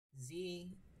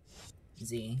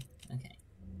Z. Okay.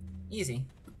 Easy.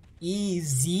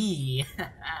 Easy!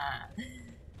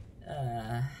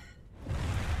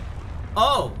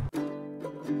 Oh!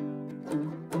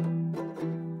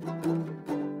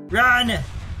 Run!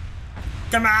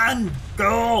 Come on!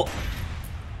 Go!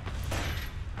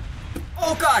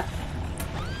 Oh god!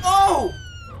 Oh!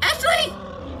 Ashley!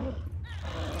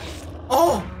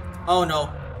 Oh! Oh no.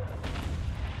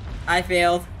 I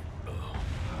failed.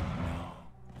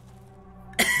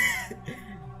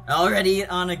 Already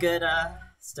on a good,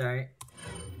 start.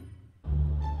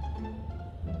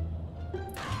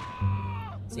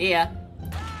 See ya.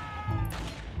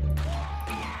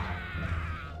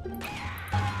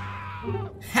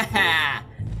 Haha!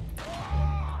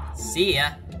 See ya.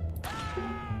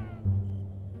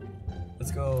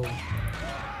 Let's go.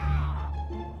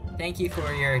 Thank you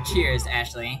for your cheers,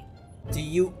 Ashley. Do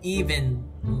you even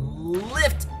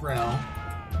lift, bro?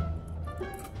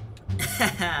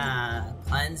 Haha!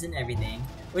 Puns and everything.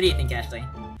 What do you think, Ashley?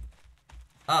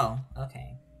 Oh,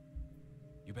 okay.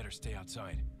 You better stay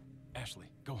outside. Ashley,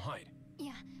 go hide.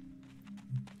 Yeah.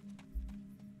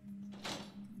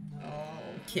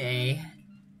 Okay.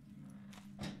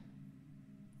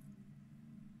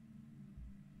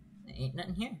 Ain't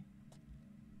nothing here.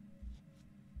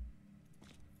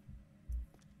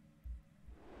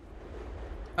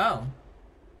 Oh.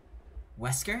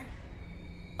 Wesker?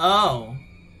 Oh.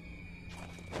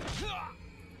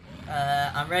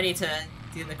 I'm ready to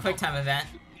do the quick time event.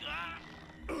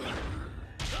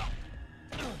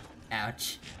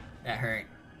 Ouch. That hurt.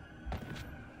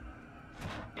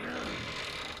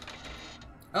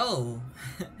 Oh.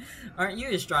 Aren't you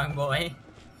a strong boy?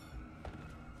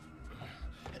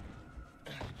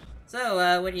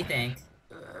 So, what do you think?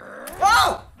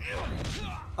 Whoa!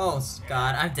 Oh,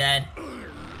 God, I'm dead.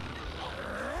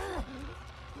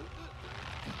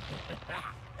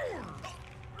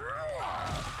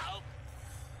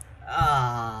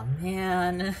 Aw,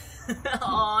 man.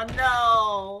 Oh,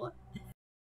 no.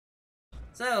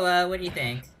 So, what do you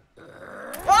think?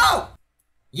 Whoa!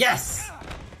 Yes!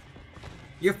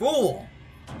 You fool!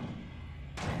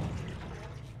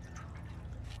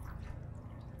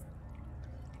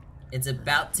 It's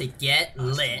about to get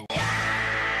lit.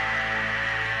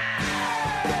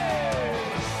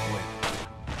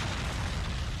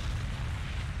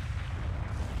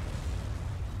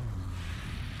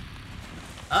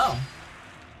 Oh.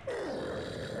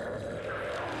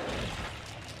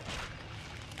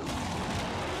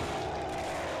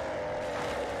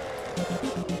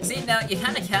 See, now you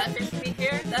kind of catfished me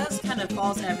here. That was kind of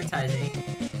false advertising.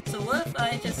 So what if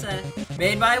I just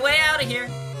made my way out of here?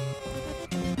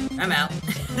 I'm out.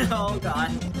 Oh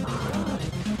god.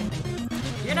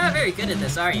 You're not very good at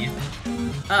this, are you?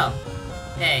 Oh.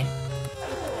 Hey.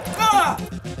 Ah!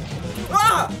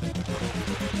 Ah!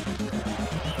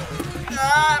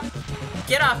 Ah!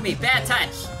 Get off me, bad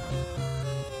touch!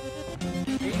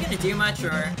 Are you gonna do much,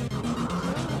 or...?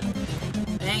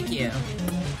 Thank you.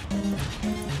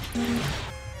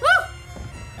 Woo!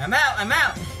 I'm out, I'm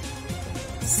out!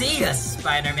 See ya,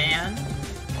 Spider-Man!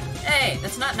 Hey,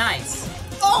 that's not nice.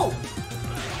 Oh!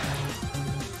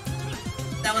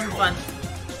 That wasn't fun.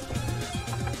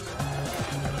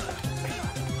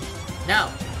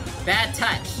 No. Bad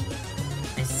touch.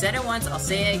 I said it once, I'll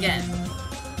say it again.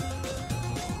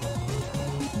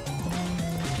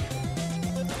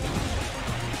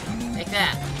 Take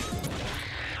that.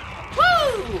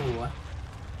 Woo!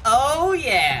 Oh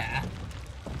yeah!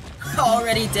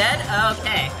 Already dead?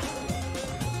 Okay.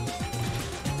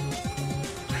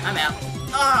 I'm out.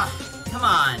 Ah! Come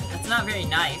on, that's not very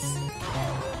nice.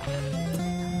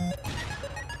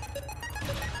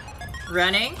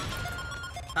 Running?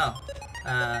 Oh,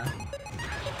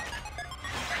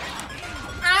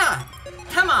 Ah!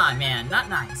 Come on, man, not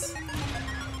nice.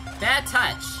 Bad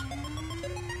touch.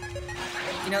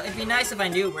 You know, it'd be nice if I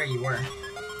knew where you were.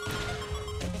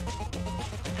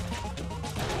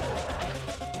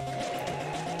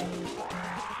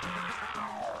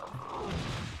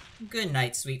 Good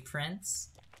night, sweet prince.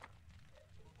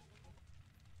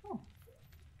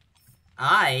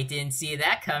 I didn't see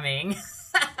that coming.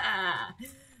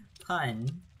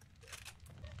 Pun.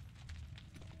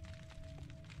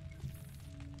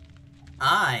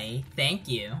 Thank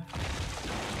you.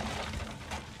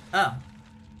 Oh.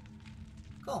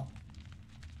 Cool.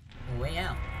 A way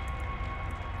out.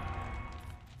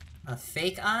 A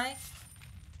fake eye?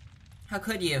 How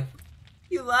could you?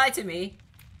 You lied to me!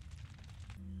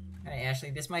 Alright, Ashley,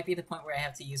 this might be the point where I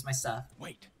have to use my stuff.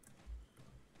 Wait.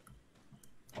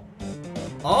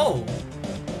 Oh!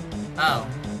 Oh.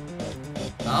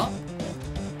 Oh?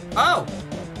 Oh!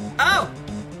 Oh!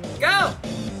 Go!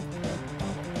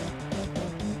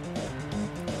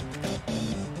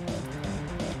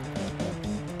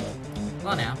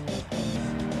 on now.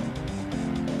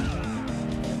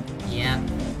 Yeah.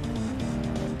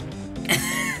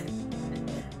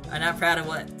 I'm not proud of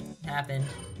what happened,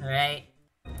 alright?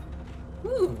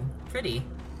 Woo, pretty.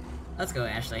 Let's go,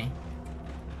 Ashley.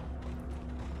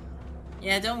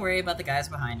 Yeah, don't worry about the guys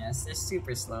behind us. They're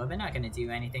super slow. They're not gonna do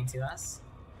anything to us.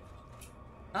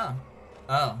 Oh.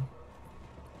 Oh.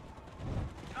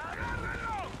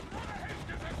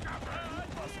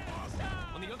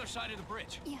 On the other side of the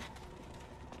bridge. Yeah.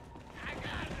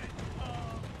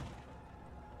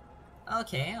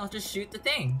 Okay, I'll just shoot the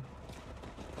thing.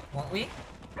 Won't we?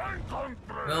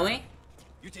 Will we?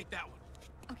 You take that one.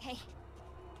 Okay.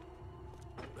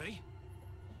 Ready?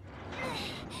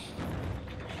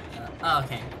 Oh,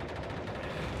 okay.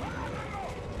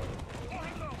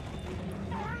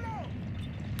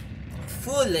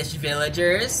 Foolish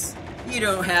villagers! You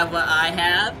don't have what I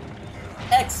have.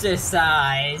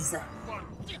 Exercise!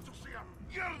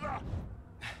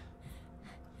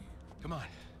 Come on.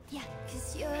 Yeah,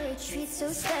 'cause you're a treat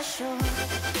so special.